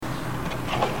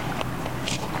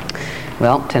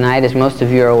Well, tonight, as most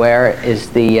of you are aware, is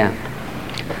the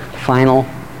final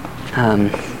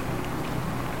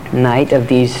night of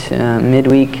these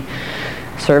midweek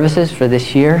services for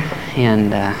this year,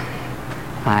 and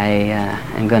I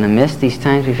am going to miss these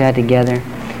times we've had together.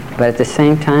 But at the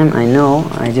same time,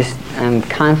 I'm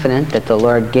confident that the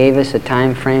Lord gave us a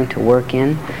time frame to work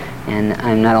in, and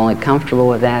I'm not only comfortable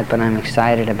with that, but I'm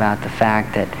excited about the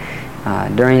fact that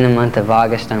during the month of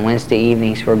August on Wednesday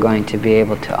evenings we're going to be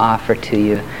able to offer to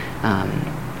you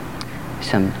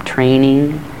some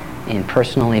training in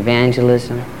personal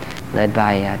evangelism led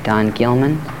by Don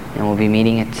Gilman, and we'll be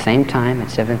meeting at the same time at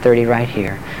 7:30 right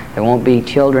here. There won't be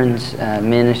children's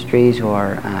ministries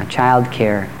or child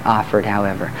care offered,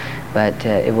 however, but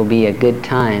it will be a good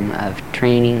time of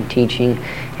training, teaching,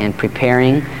 and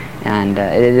preparing. And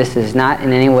this is not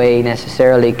in any way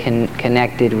necessarily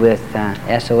connected with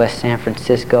SOS San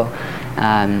Francisco,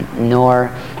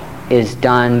 nor is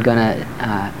Don going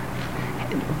to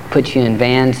put you in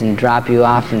vans and drop you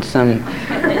off in some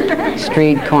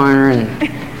street corner and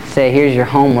say, here's your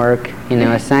homework. You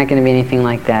know, it's not going to be anything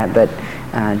like that. But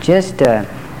just to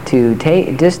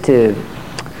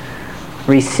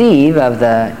receive of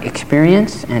the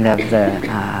experience and of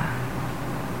the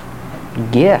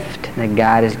gift that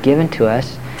God has given to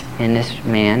us in this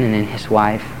man and in his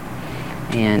wife,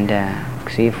 and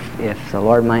see if the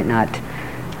Lord might not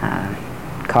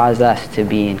cause us to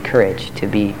be encouraged, to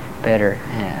be better,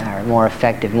 or more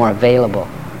effective, more available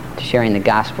to sharing the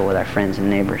gospel with our friends and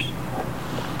neighbors,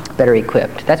 better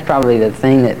equipped. That's probably the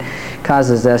thing that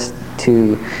causes us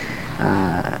to,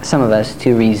 some of us,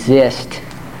 to resist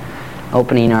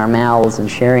opening our mouths and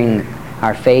sharing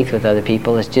our faith with other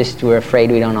people. Is just we're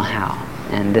afraid we don't know how.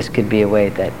 And this could be a way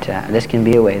that this can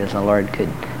be a way that the Lord could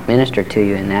minister to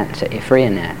you in that, set you free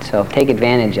in that. So take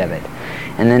advantage of it.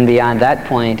 And then beyond that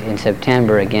point, in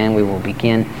September again, we will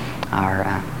begin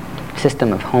our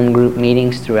system of home group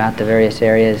meetings throughout the various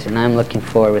areas, and I'm looking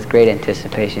forward with great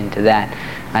anticipation to that.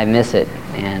 I miss it,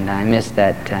 and I miss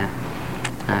that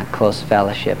close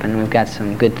fellowship. And we've got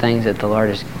some good things that the Lord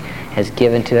has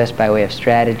given to us by way of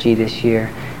strategy this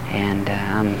year, and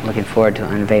I'm looking forward to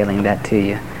unveiling that to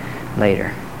you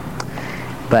later.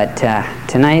 But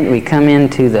tonight we come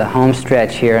into the home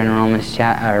stretch here in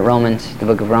the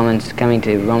book of Romans, coming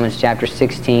to Romans chapter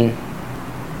 16.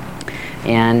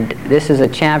 And this is a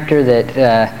chapter that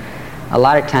a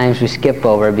lot of times we skip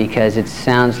over because it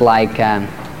sounds like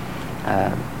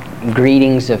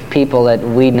greetings of people that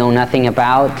we know nothing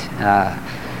about,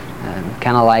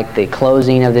 kind of like the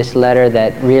closing of this letter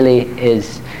that really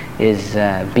is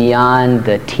beyond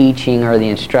the teaching or the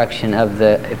instruction of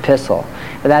the epistle.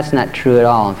 But that's not true at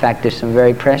all. In fact, there's some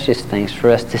very precious things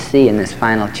for us to see in this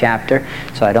final chapter,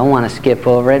 so I don't want to skip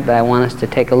over it, but I want us to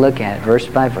take a look at it verse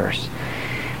by verse.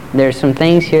 There's some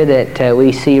things here that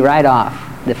we see right off.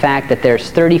 The fact that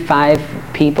there's 35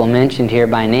 people mentioned here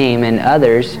by name, and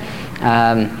others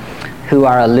who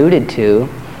are alluded to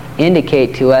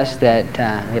indicate to us that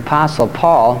the Apostle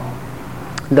Paul,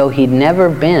 though he'd never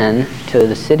been to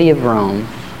the city of Rome,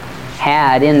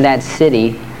 had in that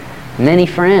city many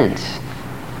friends.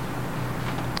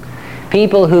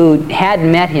 People who had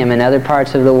met him in other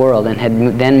parts of the world and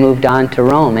had then moved on to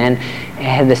Rome and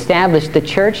had established the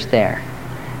church there.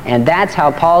 And that's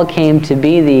how Paul came to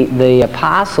be the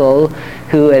apostle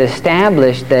who had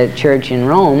established the church in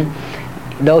Rome,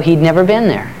 though he'd never been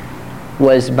there.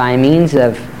 Was by means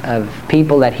of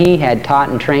people that he had taught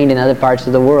and trained in other parts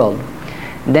of the world.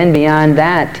 Then beyond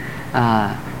that,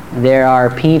 there are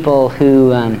people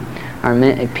who are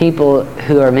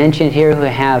mentioned here who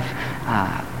have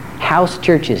house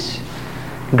churches,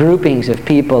 groupings of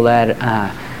people that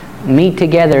meet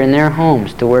together in their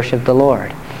homes to worship the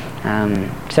Lord.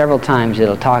 Several times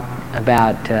it'll talk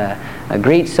about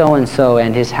greet so-and-so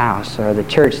and his house, or the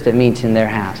church that meets in their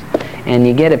house. And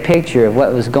you get a picture of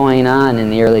what was going on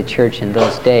in the early church in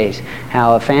those days,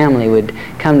 how a family would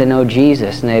come to know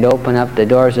Jesus and they'd open up the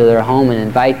doors of their home and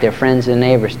invite their friends and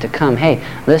neighbors to come. Hey,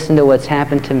 listen to what's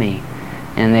happened to me.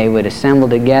 And they would assemble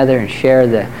together and share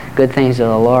the good things of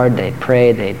the Lord. They'd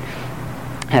pray, they'd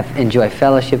enjoy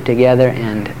fellowship together,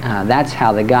 and that's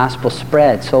how the gospel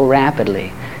spread so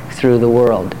rapidly through the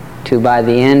world. To by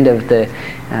the end of the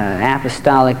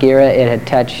apostolic era, it had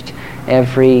touched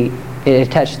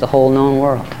the whole known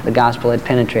world. The gospel had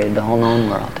penetrated the whole known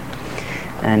world.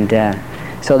 And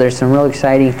so there's some real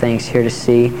exciting things here to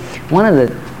see. One of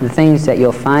the things that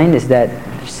you'll find is that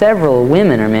several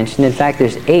women are mentioned. In fact,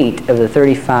 there's 8 of the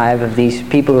 35 of these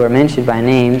people who are mentioned by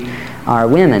name are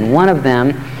women. One of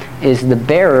them is the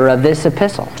bearer of this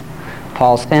epistle.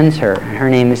 Paul sends her. Her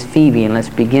name is Phoebe, and let's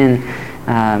begin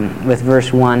with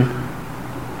verse 1.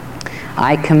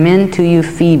 I commend to you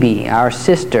Phoebe, our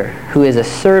sister, who is a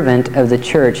servant of the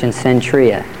church in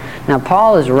Cenchrea. Now,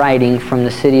 Paul is writing from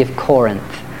the city of Corinth.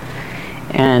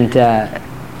 And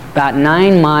about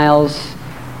 9 miles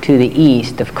to the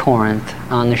east of Corinth,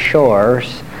 on the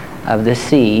shores of the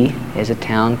sea, is a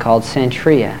town called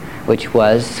Cenchrea, which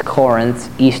was Corinth's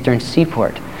eastern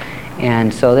seaport.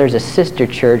 And so there's a sister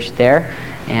church there,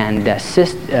 and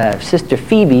Sister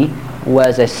Phoebe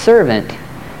was a servant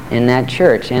in that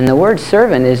church. And the word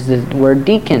servant is the word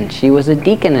deacon. She was a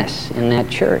deaconess in that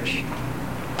church.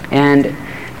 And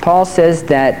Paul says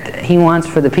that he wants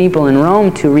for the people in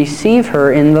Rome to receive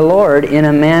her in the Lord in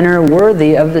a manner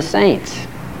worthy of the saints.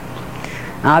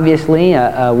 Obviously,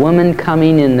 a woman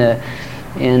coming in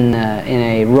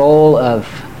a role of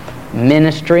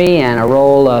ministry and a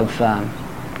role of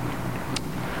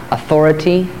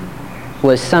authority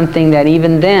was something that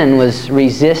even then was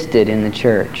resisted in the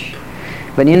church.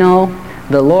 But you know,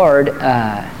 the Lord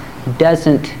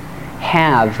doesn't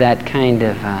have that kind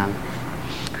of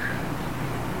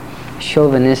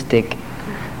chauvinistic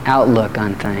outlook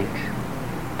on things.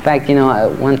 In fact, you know,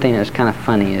 one thing that's kind of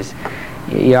funny is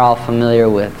you're all familiar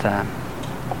with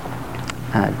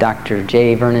Dr.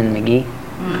 J. Vernon McGee.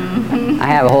 I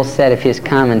have a whole set of his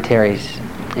commentaries,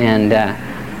 and that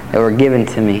were given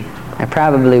to me. I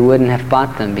probably wouldn't have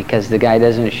bought them because the guy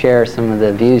doesn't share some of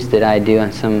the views that I do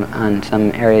on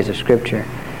some areas of Scripture.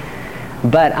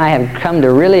 But I have come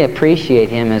to really appreciate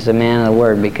him as a man of the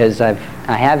Word because I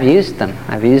have used them.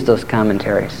 I've used those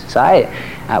commentaries. So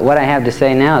what I have to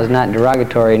say now is not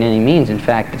derogatory in any means. In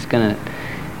fact, it's going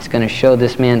to show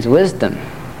this man's wisdom.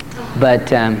 But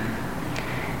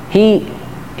he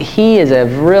is a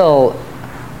real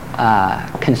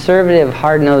conservative,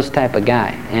 hard-nosed type of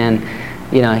guy, and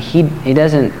you know, he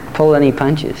doesn't pull any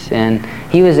punches. And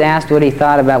he was asked what he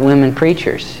thought about women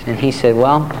preachers, and he said,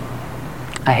 "Well,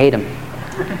 I hate them.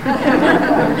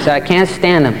 So I can't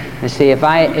stand them. You see, if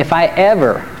I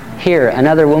ever hear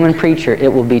another woman preacher,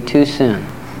 it will be too soon.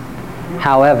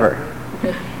 However,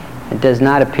 it does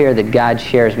not appear that God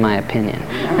shares my opinion."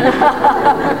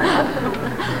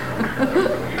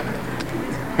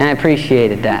 And I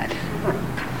appreciated that.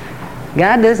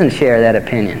 God doesn't share that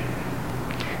opinion.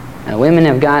 Women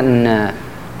have gotten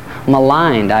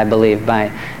maligned, I believe,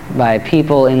 by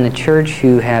people in the church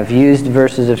who have used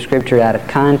verses of Scripture out of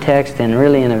context and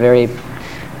really in a very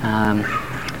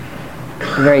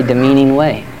demeaning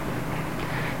way,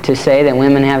 to say that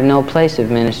women have no place of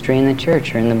ministry in the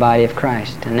church or in the body of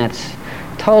Christ. And that's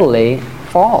totally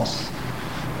false.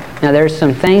 Now, there's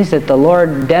some things that the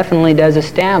Lord definitely does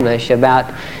establish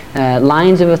about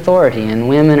lines of authority, and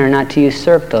women are not to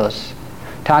usurp those.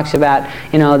 Talks about,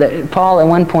 you know, that Paul at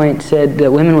one point said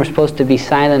that women were supposed to be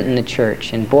silent in the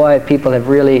church. And boy, people have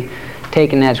really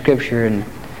taken that scripture and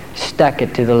stuck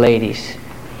it to the ladies.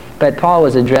 But Paul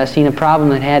was addressing a problem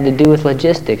that had to do with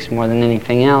logistics more than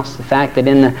anything else. The fact that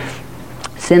in the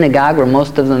synagogue where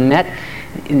most of them met,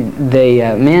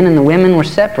 the men and the women were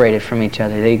separated from each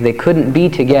other. They couldn't be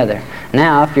together.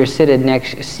 Now, if you're seated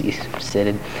next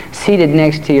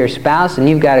to your spouse and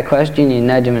you've got a question, you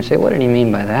nudge them and say, "What did he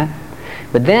mean by that?"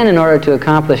 But then, in order to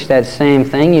accomplish that same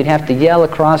thing, you'd have to yell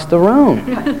across the room,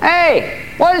 "Hey,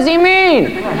 what does he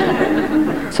mean?"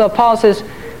 So Paul says,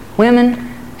 women,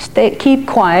 keep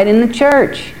quiet in the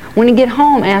church. When you get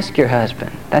home, ask your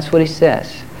husband. That's what he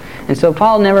says. And so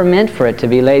Paul never meant for it to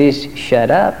be, ladies, shut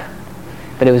up.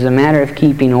 But it was a matter of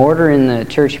keeping order in the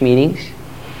church meetings.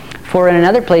 For in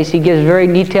another place, he gives very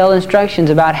detailed instructions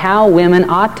about how women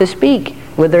ought to speak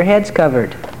with their heads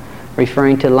covered,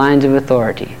 referring to lines of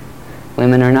authority.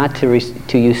 Women are not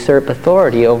to usurp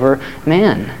authority over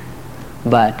men,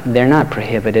 but they're not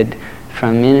prohibited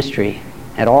from ministry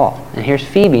at all. And here's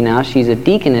Phoebe now. She's a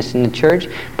deaconess in the church.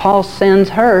 Paul sends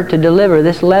her to deliver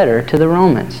this letter to the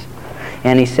Romans.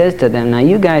 And he says to them, now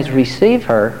you guys receive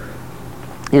her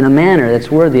in a manner that's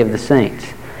worthy of the saints,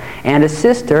 and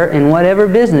assist her in whatever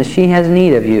business she has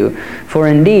need of you, for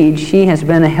indeed she has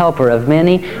been a helper of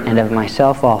many and of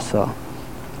myself also.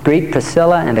 Greet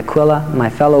Priscilla and Aquila, my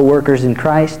fellow workers in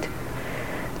Christ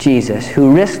Jesus,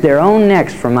 who risked their own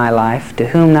necks for my life, to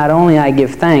whom not only I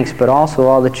give thanks, but also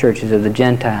all the churches of the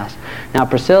Gentiles. Now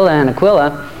Priscilla and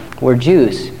Aquila were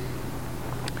Jews.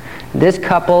 This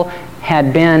couple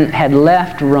had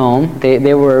left Rome.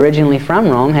 They were originally from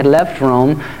Rome, had left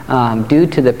Rome due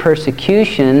to the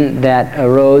persecution that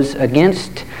arose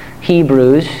against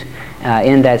Hebrews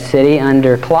in that city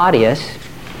under Claudius.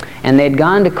 And they'd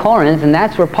gone to Corinth, and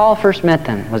that's where Paul first met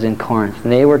them, was in Corinth.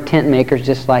 And they were tent makers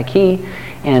just like he,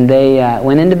 and they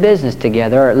went into business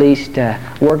together, or at least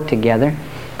worked together.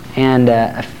 And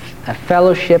a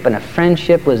fellowship and a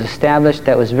friendship was established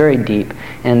that was very deep,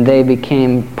 and they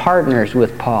became partners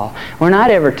with Paul. We're not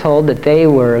ever told that they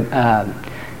were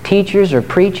teachers or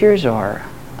preachers or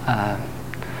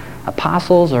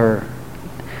apostles or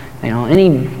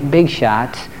any big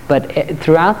shots, but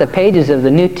throughout the pages of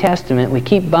the New Testament, we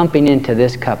keep bumping into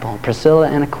this couple, Priscilla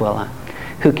and Aquila,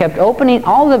 who kept opening.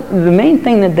 The main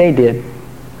thing that they did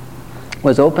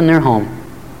was open their home.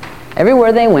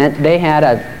 Everywhere they went, they had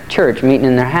a church meeting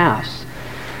in their house.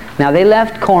 Now, they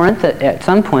left Corinth at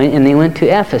some point, and they went to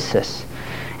Ephesus.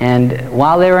 And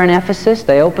while they were in Ephesus,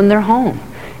 they opened their home.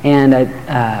 And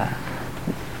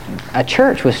a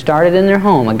church was started in their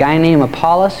home. A guy named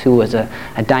Apollos, who was a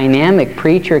dynamic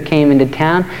preacher, came into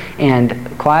town, and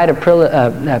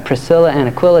Priscilla and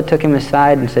Aquila took him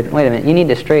aside and said, "Wait a minute, you need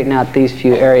to straighten out these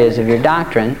few areas of your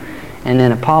doctrine." And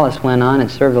then Apollos went on and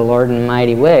served the Lord in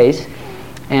mighty ways.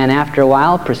 And after a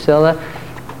while, Priscilla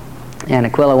and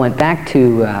Aquila went back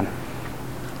to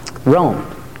Rome.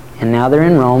 And now they're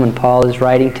in Rome, and Paul is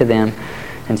writing to them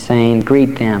and saying,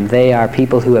 "Greet them. They are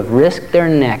people who have risked their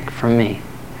neck for me."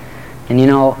 And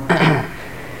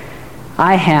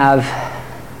I have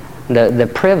the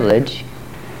privilege,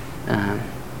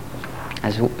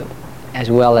 as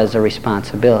well as a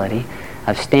responsibility,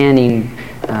 of standing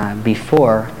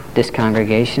before this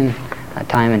congregation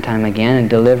time and time again and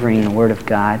delivering the Word of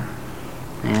God.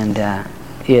 And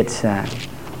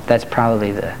that's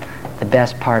probably the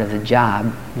best part of the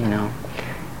job,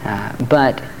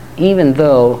 But even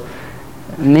though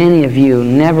many of you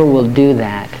never will do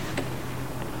that,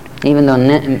 even though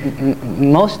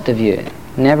most of you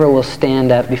never will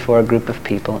stand up before a group of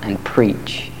people and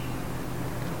preach,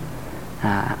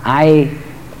 I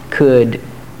could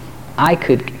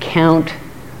count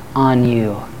on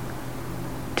you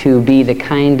to be the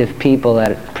kind of people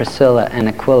that Priscilla and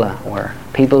Aquila were.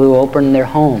 People who opened their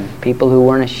home, people who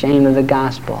weren't ashamed of the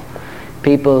gospel,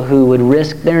 people who would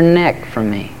risk their neck for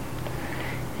me.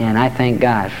 And I thank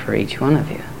God for each one of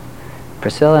you.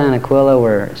 Priscilla and Aquila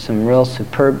were some real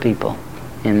superb people,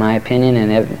 in my opinion,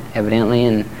 and evidently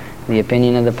in the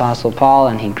opinion of the Apostle Paul,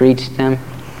 and he greets them,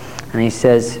 and he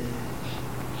says,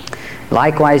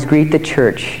 "Likewise greet the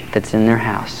church that's in their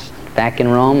house." Back in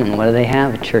Rome, and what do they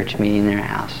have? A church meeting in their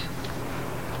house.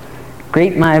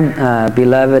 "Greet my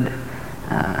beloved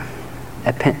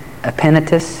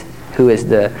Epaenetus, who is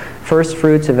the first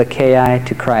fruits of Achaia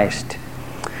to Christ."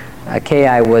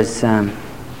 Achaia was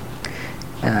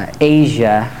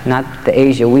Asia, not the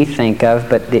Asia we think of,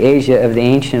 but the Asia of the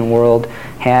ancient world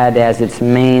had as its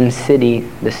main city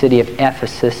the city of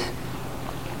Ephesus.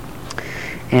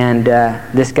 And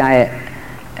this guy,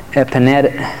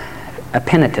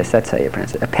 Epaenetus, that's how you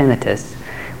pronounce it, Epaenetus,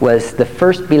 was the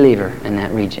first believer in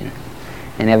that region.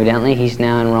 And evidently he's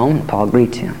now in Rome, and Paul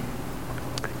greets him.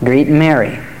 "Greet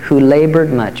Mary, who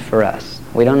labored much for us."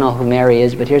 We don't know who Mary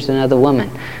is, but here's another woman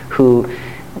who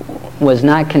was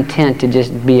not content to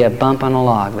just be a bump on a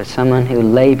log, but someone who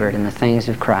labored in the things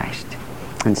of Christ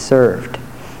and served.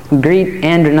 "Greet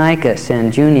Andronicus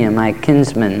and Junia, my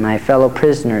kinsmen, my fellow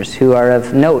prisoners, who are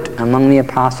of note among the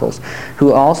apostles,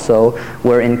 who also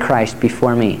were in Christ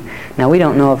before me." Now, we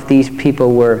don't know if these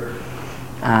people were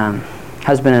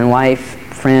husband and wife,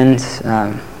 friends,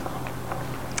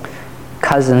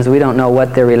 cousins. We don't know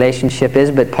what their relationship is,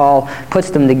 but Paul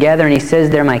puts them together and he says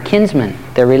they're my kinsmen.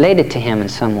 They're related to him in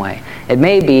some way. It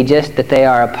may be just that they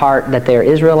are that they are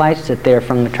Israelites, that they're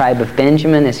from the tribe of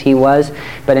Benjamin as he was,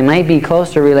 but it might be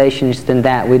closer relations than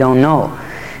that. We don't know.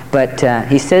 But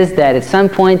he says that at some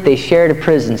point they shared a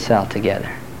prison cell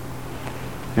together.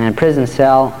 And a prison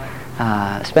cell,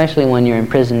 especially when you're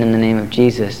imprisoned in the name of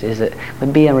Jesus,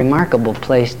 would be a remarkable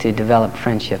place to develop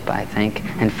friendship, I think,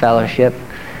 and fellowship.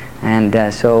 And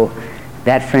so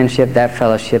that friendship, that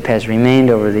fellowship has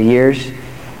remained over the years.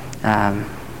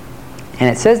 And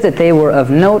it says that they were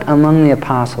of note among the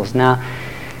apostles. Now,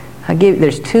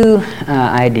 there's two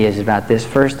ideas about this.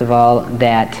 First of all,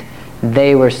 that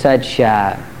they were such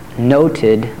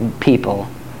noted people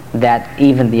that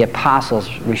even the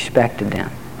apostles respected them.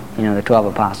 The 12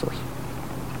 apostles.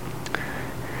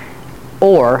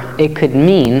 Or it could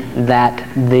mean that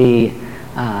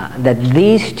that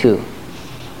these two,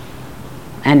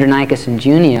 Andronicus and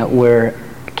Junia, were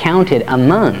counted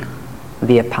among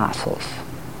the apostles.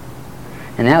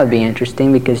 And that would be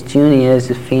interesting because Junia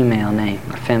is a female name,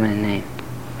 or feminine name.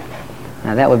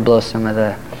 Now that would blow some of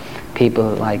the people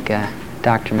like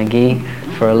Dr. McGee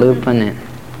for a loop, and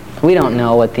we don't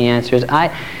know what the answer is.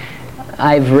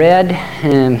 I've read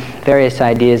various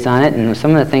ideas on it, and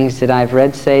some of the things that I've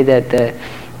read say that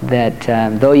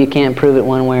though you can't prove it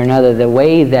one way or another, the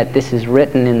way that this is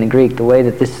written in the Greek, the way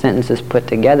that this sentence is put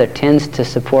together, tends to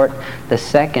support the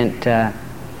second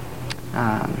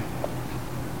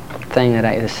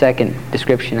the second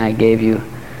description I gave you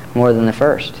more than the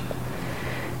first.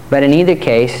 But in either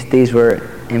case, these were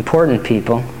important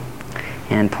people,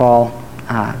 and Paul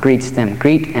greets them.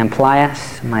 Greet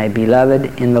Amplias, my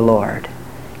beloved in the Lord.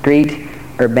 Greet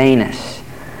Urbanus.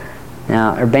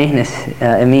 Now, Urbanus,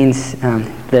 it means,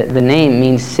 the name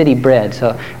means city bred,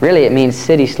 so really it means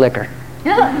city slicker.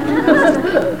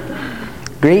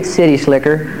 Greet City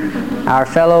Slicker, our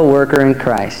fellow worker in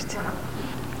Christ.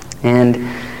 And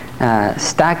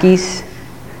Stakis,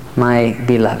 my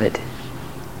beloved.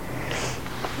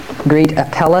 Greet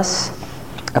Apelles,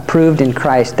 approved in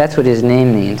Christ. That's what his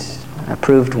name means,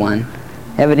 approved one.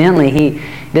 Evidently,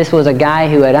 this was a guy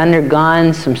who had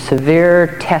undergone some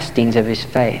severe testings of his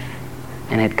faith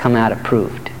and had come out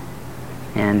approved.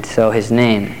 And so his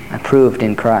name, approved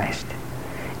in Christ.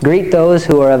 Greet those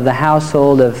who are of the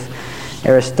household of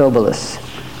Aristobulus.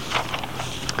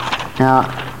 Now,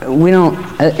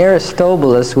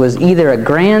 Aristobulus was either a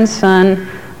grandson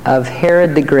of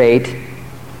Herod the Great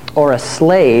or a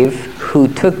slave who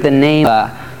took the name of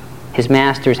his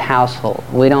master's household.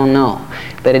 We don't know.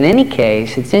 But in any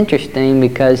case, it's interesting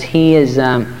because he is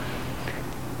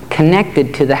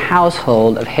connected to the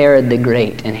household of Herod the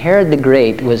Great. And Herod the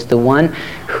Great was the one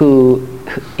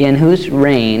in whose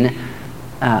reign,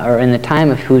 or in the time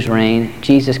of whose reign,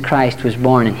 Jesus Christ was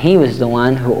born. And he was the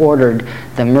one who ordered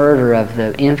the murder of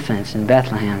the infants in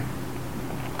Bethlehem.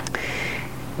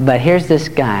 But here's this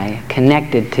guy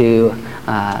connected to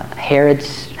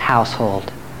Herod's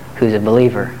household who's a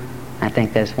believer. I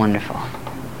think that's wonderful.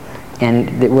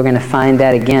 And we're going to find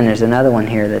that again. There's another one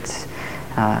here that's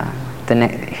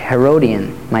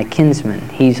Herodian, my kinsman.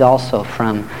 He's also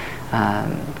from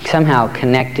somehow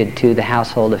connected to the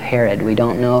household of Herod. We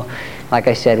don't know, like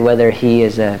I said, whether he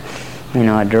is a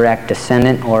direct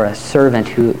descendant or a servant,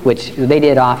 which they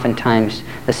did oftentimes.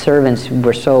 The servants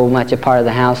were so much a part of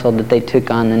the household that they took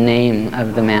on the name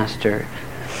of the master.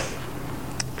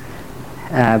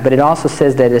 But it also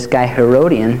says that this guy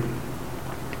Herodian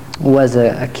was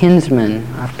a kinsman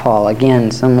of Paul.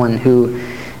 Again, someone who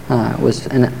was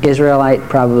an Israelite,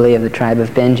 probably of the tribe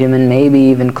of Benjamin, maybe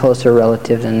even closer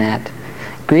relative than that.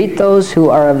 Greet those who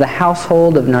are of the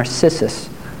household of Narcissus,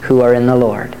 who are in the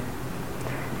Lord.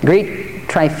 Greet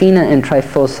Tryphena and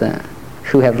Tryphosa,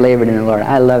 who have labored in the Lord.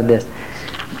 I love this.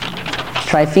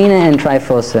 Tryphena and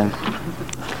Tryphosa.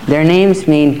 Their names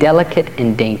mean delicate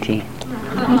and dainty.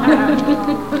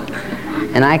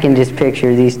 And I can just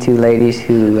picture these two ladies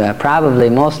who probably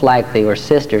most likely were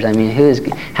sisters. I mean,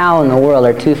 how in the world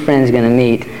are two friends going to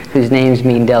meet whose names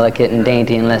mean delicate and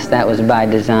dainty unless that was by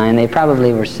design? They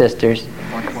probably were sisters.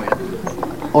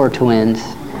 Or twins.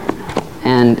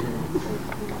 And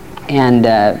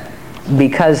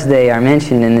because they are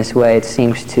mentioned in this way, it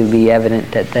seems to be evident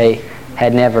that they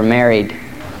had never married.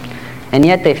 And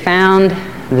yet they found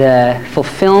the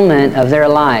fulfillment of their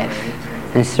life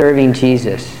in serving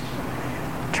Jesus.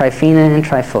 Tryphena and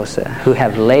Tryphosa, who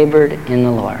have labored in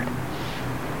the Lord.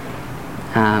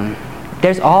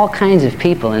 There's all kinds of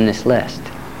people in this list.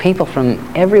 People from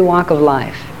every walk of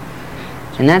life.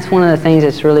 And that's one of the things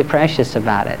that's really precious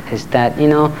about it, is that,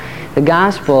 the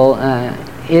gospel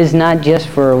is not just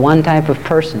for one type of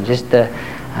person, just the,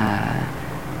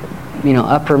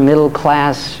 upper middle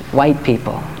class white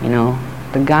people,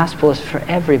 The gospel is for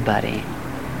everybody.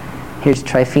 Here's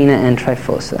Tryphena and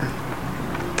Tryphosa.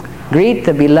 Greet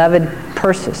the beloved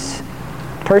Persis.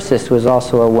 Persis was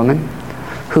also a woman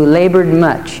who labored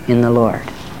much in the Lord.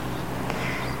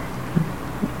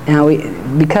 Now,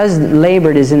 because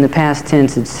labored is in the past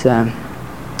tense, it's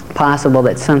possible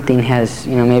that something has,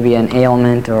 maybe an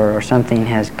ailment or something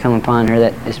has come upon her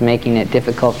that is making it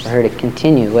difficult for her to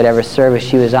continue whatever service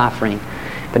she was offering.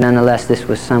 But nonetheless, this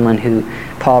was someone who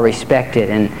Paul respected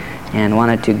and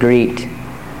wanted to greet.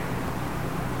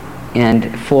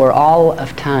 And for all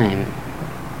of time,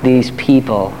 these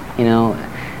people,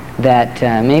 that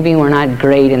maybe were not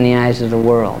great in the eyes of the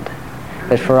world,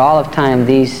 but for all of time,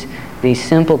 these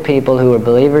simple people who are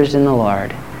believers in the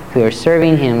Lord, who are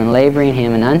serving Him and laboring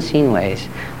Him in unseen ways,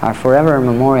 are forever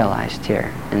memorialized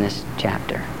here in this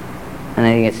chapter. And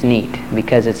I think it's neat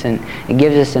because it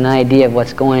gives us an idea of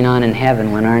what's going on in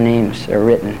heaven when our names are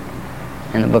written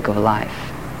in the book of life.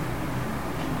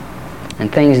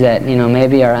 And things that,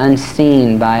 maybe are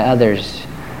unseen by others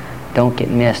don't get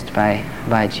missed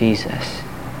by Jesus.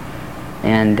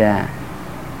 And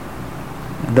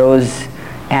those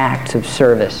acts of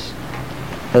service,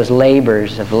 those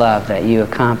labors of love that you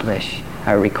accomplish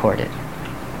are recorded.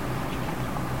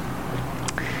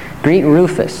 Greet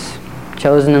Rufus,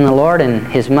 chosen in the Lord, and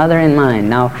his mother in mind.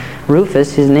 Now,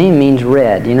 Rufus, his name means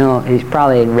red. You know, he's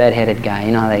probably a red-headed guy.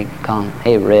 You know how they call him,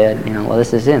 hey, Red. You know, well,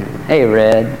 this is him. Hey,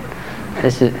 Red.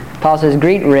 Paul says,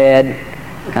 greet Red,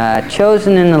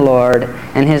 chosen in the Lord,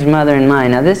 and his mother in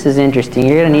mind. Now, this is interesting.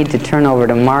 You're going to need to turn over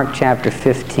to Mark chapter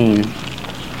 15.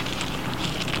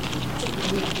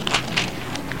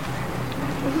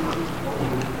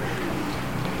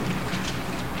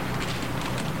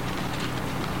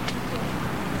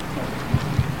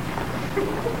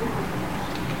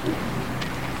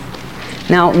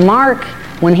 Now,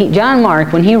 John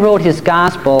Mark, when he wrote his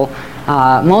gospel,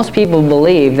 most people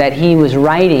believe that he was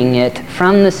writing it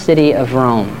from the city of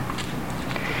Rome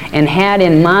and had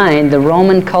in mind the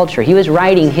Roman culture. He was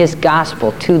writing his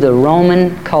gospel to the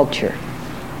Roman culture,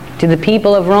 to the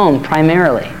people of Rome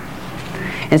primarily.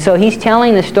 And so he's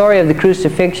telling the story of the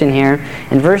crucifixion here.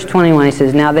 In verse 21, he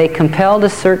says, Now they compelled a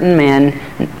certain man,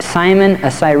 Simon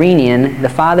a Cyrenian, the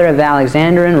father of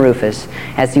Alexander and Rufus,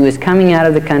 as he was coming out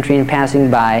of the country and passing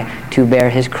by, to bear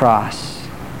his cross.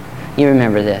 You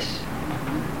remember this.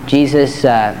 Jesus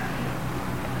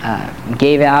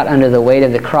gave out under the weight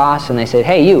of the cross, and they said,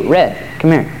 Hey, you, Red,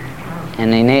 come here.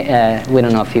 And we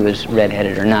don't know if he was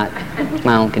red-headed or not. It's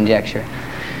my own conjecture.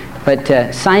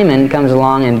 But Simon comes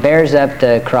along and bears up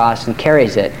the cross and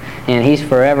carries it. And he's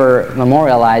forever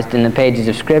memorialized in the pages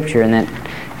of Scripture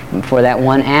for that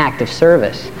one act of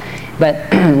service.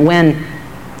 But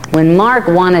when Mark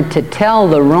wanted to tell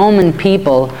the Roman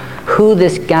people who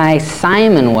this guy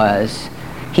Simon was,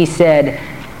 he said,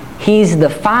 he's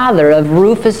the father of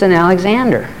Rufus and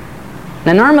Alexander.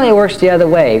 Now normally it works the other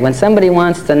way. When somebody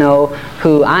wants to know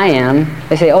who I am,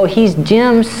 they say, oh, he's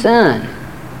Jim's son.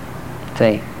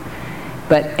 See?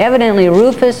 But evidently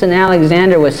Rufus and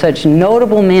Alexander were such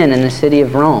notable men in the city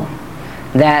of Rome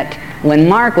that when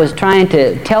Mark was trying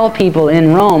to tell people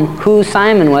in Rome who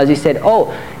Simon was, he said,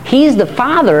 oh, he's the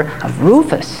father of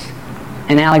Rufus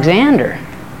and Alexander.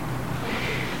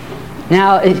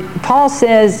 Now, Paul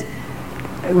says,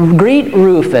 greet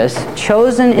Rufus,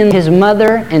 chosen in his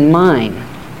mother and mine.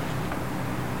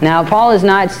 Now, Paul is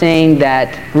not saying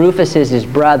that Rufus is his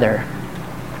brother,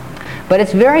 but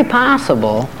it's very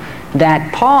possible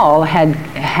that Paul had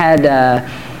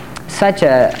such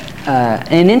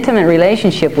an intimate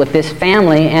relationship with this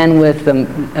family and with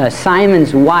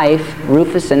Simon's wife,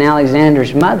 Rufus and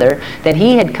Alexander's mother, that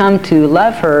he had come to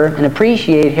love her and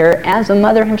appreciate her as a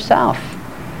mother himself.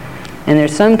 And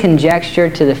there's some conjecture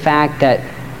to the fact that,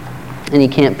 and he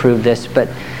can't prove this, but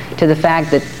to the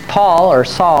fact that Paul, or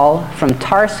Saul, from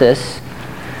Tarsus,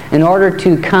 in order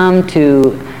to come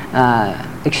to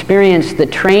experience the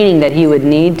training that he would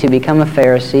need to become a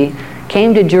Pharisee,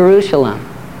 came to Jerusalem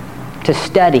to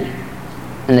study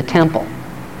in the temple.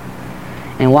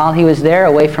 And while he was there,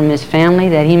 away from his family,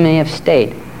 that he may have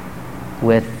stayed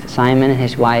with Simon and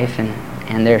his wife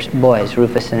and their boys,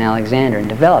 Rufus and Alexander, and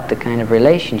developed the kind of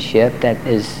relationship that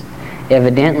is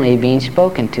evidently being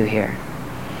spoken to here.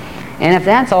 And if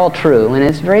that's all true, and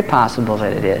it's very possible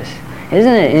that it is,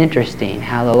 isn't it interesting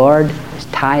how the Lord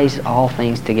ties all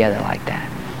things together like that?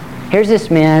 Here's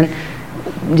this man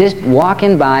just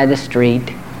walking by the street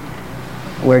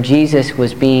where Jesus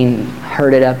was being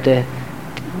herded up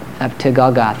to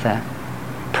Golgotha,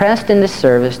 pressed into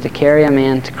service to carry a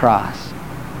man's cross.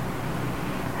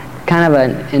 Kind of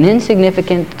an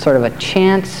insignificant, sort of a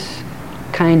chance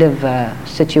kind of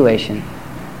situation.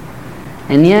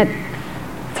 And yet,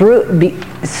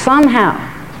 somehow,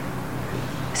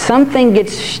 something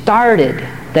gets started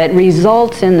that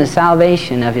results in the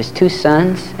salvation of his two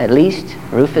sons, at least,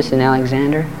 Rufus and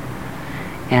Alexander,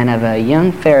 and of a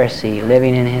young Pharisee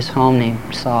living in his home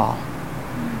named Saul,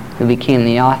 who became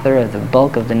the author of the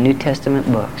bulk of the New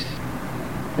Testament books.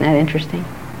 Isn't that interesting?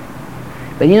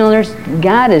 But you know,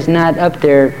 God is not up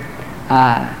there,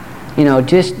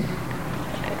 just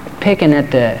picking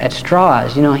at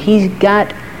straws. You know, He's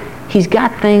got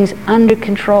things under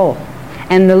control.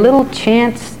 And the little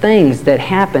chance things that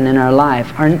happen in our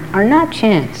life are not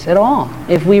chance at all.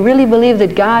 If we really believe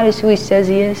that God is who He says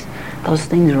He is, those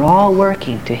things are all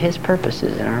working to His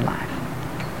purposes in our life.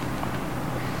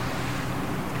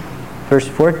 Verse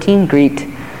 14, greet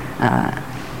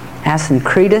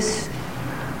Asyncritus,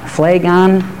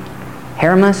 Phlegon,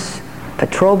 Hermas,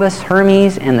 Patrobas,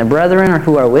 Hermes, and the brethren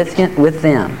who are with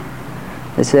them.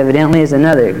 This evidently is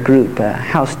another group,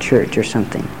 house church or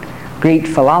something. Greet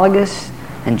Philologus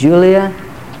and Julia,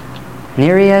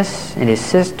 Nereus and his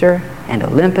sister, and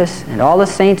Olympus, and all the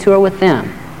saints who are with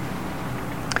them.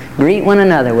 Greet one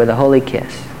another with a holy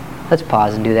kiss. Let's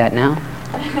pause and do that now.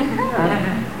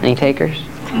 Any takers?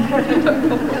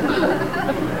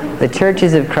 The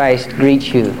churches of Christ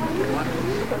greet you.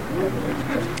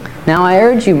 Now I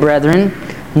urge you, brethren,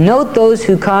 note those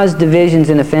who cause divisions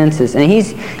and offenses. And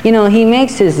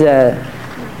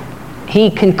he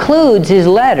concludes his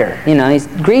letter. He's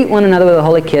greet one another with a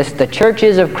holy kiss. The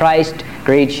churches of Christ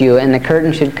greet you, and the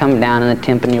curtain should come down and the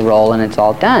timpani roll, and it's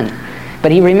all done.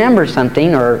 But he remembers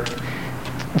something, or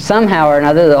somehow or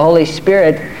another the Holy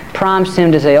Spirit prompts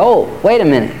him to say, oh, wait a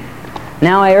minute.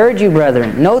 Now I urge you,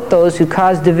 brethren, note those who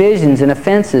cause divisions and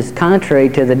offenses contrary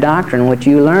to the doctrine which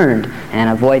you learned, and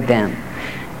avoid them.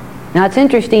 Now it's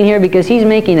interesting here because he's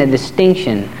making a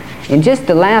distinction. In just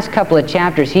the last couple of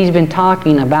chapters, he's been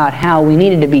talking about how we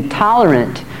needed to be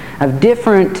tolerant of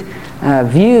different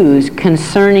views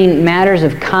concerning matters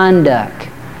of conduct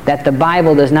that the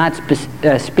Bible does not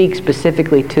speak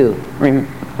specifically to.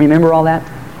 Remember all that?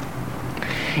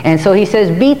 And so he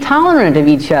says, be tolerant of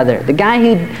each other. The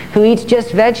guy who eats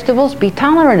just vegetables, be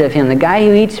tolerant of him. The guy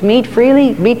who eats meat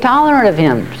freely, be tolerant of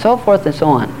him. So forth and so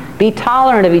on. Be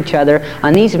tolerant of each other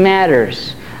on these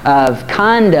matters of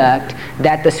conduct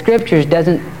that the Scriptures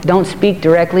don't speak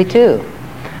directly to.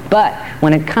 But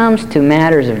when it comes to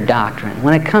matters of doctrine,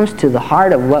 when it comes to the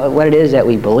heart of what it is that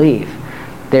we believe,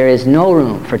 there is no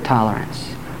room for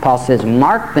tolerance. Paul says,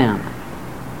 mark them.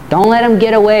 Don't let them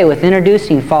get away with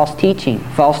introducing false teaching,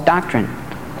 false doctrine.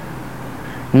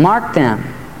 Mark them.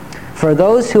 For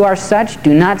those who are such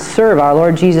do not serve our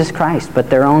Lord Jesus Christ, but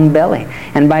their own belly,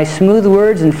 and by smooth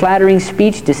words and flattering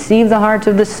speech deceive the hearts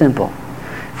of the simple.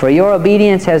 For your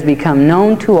obedience has become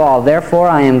known to all, therefore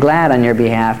I am glad on your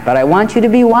behalf. But I want you to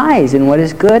be wise in what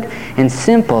is good and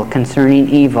simple concerning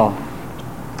evil.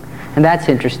 And that's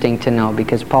interesting to know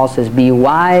because Paul says, be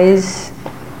wise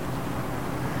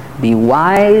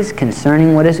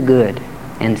concerning what is good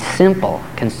and simple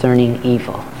concerning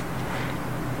evil.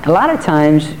 A lot of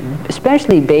times,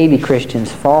 especially baby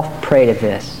Christians, fall prey to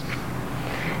this.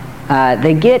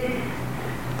 They get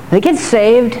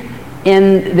saved,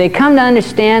 and they come to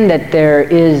understand that there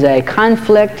is a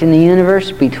conflict in the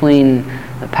universe between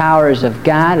the powers of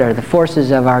God, or the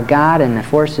forces of our God, and the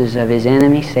forces of his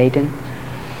enemy, Satan.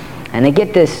 And they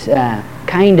get this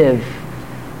kind of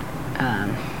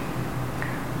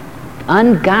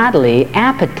ungodly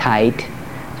appetite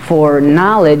for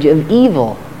knowledge of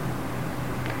evil.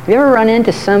 Have you ever run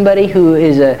into somebody who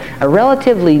is a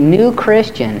relatively new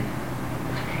Christian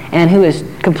and who is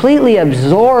completely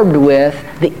absorbed with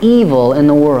the evil in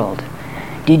the world?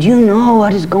 Did you know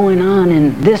what is going on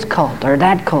in this cult or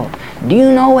that cult? Do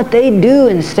you know what they do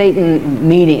in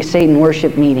Satan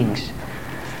worship meetings?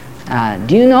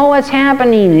 Do you know what's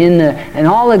happening in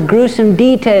all the gruesome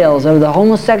details of the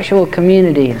homosexual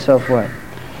community and so forth?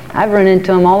 I've run into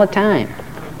them all the time.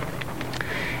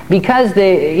 Because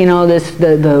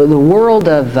the world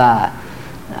of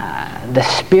the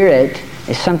spirit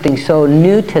is something so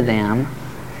new to them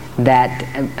that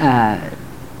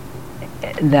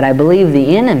I believe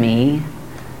the enemy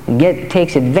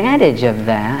takes advantage of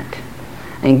that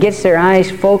and gets their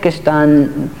eyes focused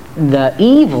on the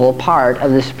evil part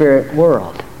of the spirit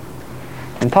world.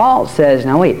 And Paul says,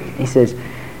 now wait, he says,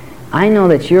 I know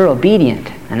that you're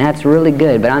obedient, and that's really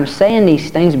good, but I'm saying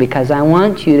these things because I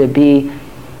want you to be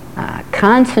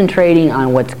concentrating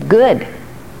on what's good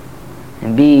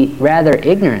and be rather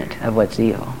ignorant of what's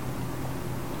evil.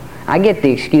 I get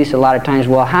the excuse a lot of times,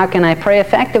 well, how can I pray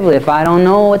effectively if I don't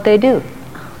know what they do?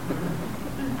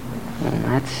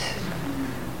 Well,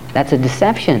 that's a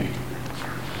deception.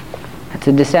 That's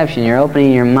a deception. You're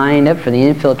opening your mind up for the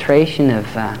infiltration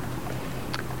of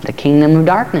the kingdom of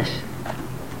darkness.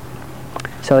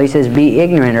 So he says, be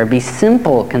ignorant or be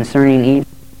simple concerning evil.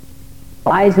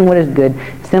 Wise in what is good,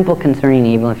 simple concerning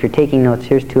evil. If you're taking notes,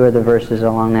 here's two other verses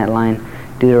along that line.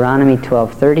 Deuteronomy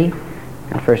 12:30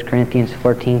 and 1 Corinthians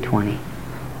 14:20.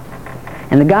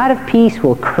 And the God of peace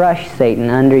will crush Satan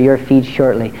under your feet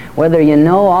shortly. Whether you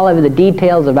know all of the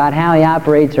details about how he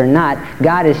operates or not,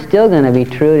 God is still going to be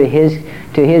true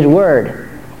to his word.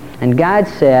 And God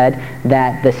said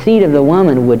that the seed of the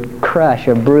woman would crush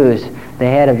or bruise the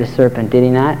head of the serpent, did he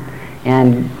not?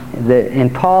 And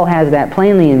Paul has that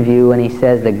plainly in view when he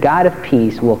says, the God of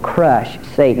peace will crush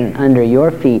Satan under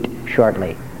your feet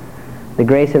shortly. The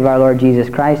grace of our Lord Jesus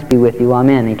Christ be with you.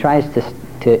 Amen. He tries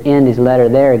to end his letter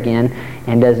there again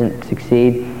and doesn't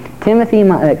succeed. Timothy,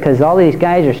 because all these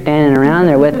guys are standing around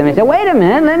there with him, he said, wait a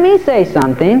minute, let me say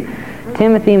something.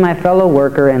 Timothy, my fellow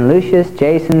worker, and Lucius,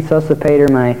 Jason, Sosipater,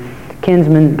 my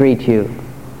kinsman, greet you.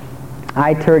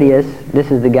 I, Tertius, this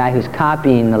is the guy who's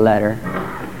copying the letter.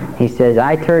 He says,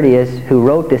 I, Tertius, who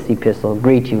wrote this epistle,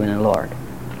 greet you in the Lord.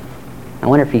 I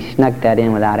wonder if he snuck that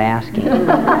in without asking.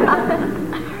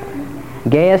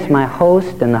 Gaius, my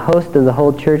host, and the host of the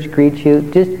whole church greet you.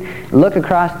 Just look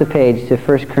across the page to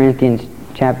 1 Corinthians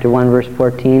chapter 1, verse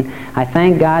 14. I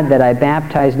thank God that I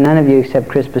baptized none of you except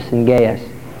Crispus and Gaius.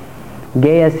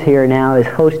 Gaius here now is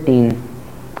hosting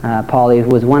Paul. He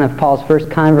was one of Paul's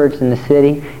first converts in the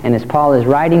city, and as Paul is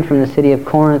writing from the city of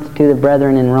Corinth to the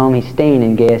brethren in Rome, he's staying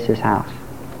in Gaius' house.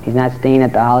 He's not staying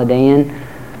at the Holiday Inn.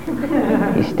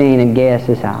 He's staying in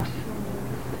Gaius' house.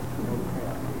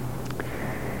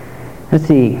 Let's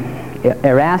see.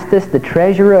 Erastus, the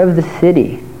treasurer of the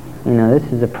city. You know,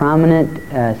 this is a prominent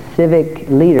civic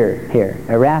leader here.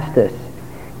 Erastus.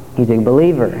 He's a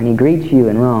believer, and he greets you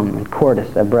in Rome, and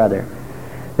Quartus, a brother.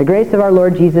 The grace of our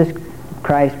Lord Jesus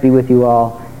Christ be with you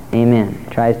all. Amen.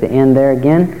 Tries to end there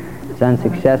again. It's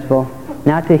unsuccessful.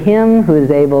 Now to him who is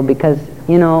able, because,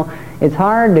 you know, it's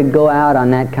hard to go out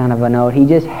on that kind of a note. He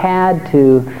just had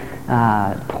to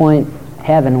point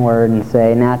heavenward and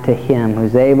say, now to him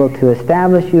who's able to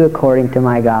establish you according to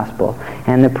my gospel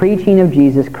and the preaching of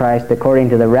Jesus Christ according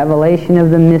to the revelation of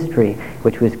the mystery,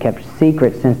 which was kept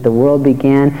secret since the world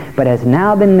began, but has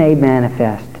now been made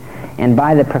manifest, and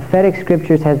by the prophetic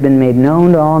scriptures has been made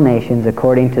known to all nations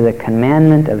according to the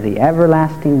commandment of the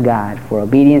everlasting God, for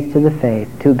obedience to the faith,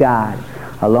 to God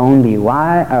alone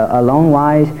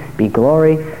wise be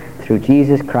glory through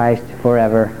Jesus Christ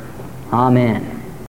forever. Amen.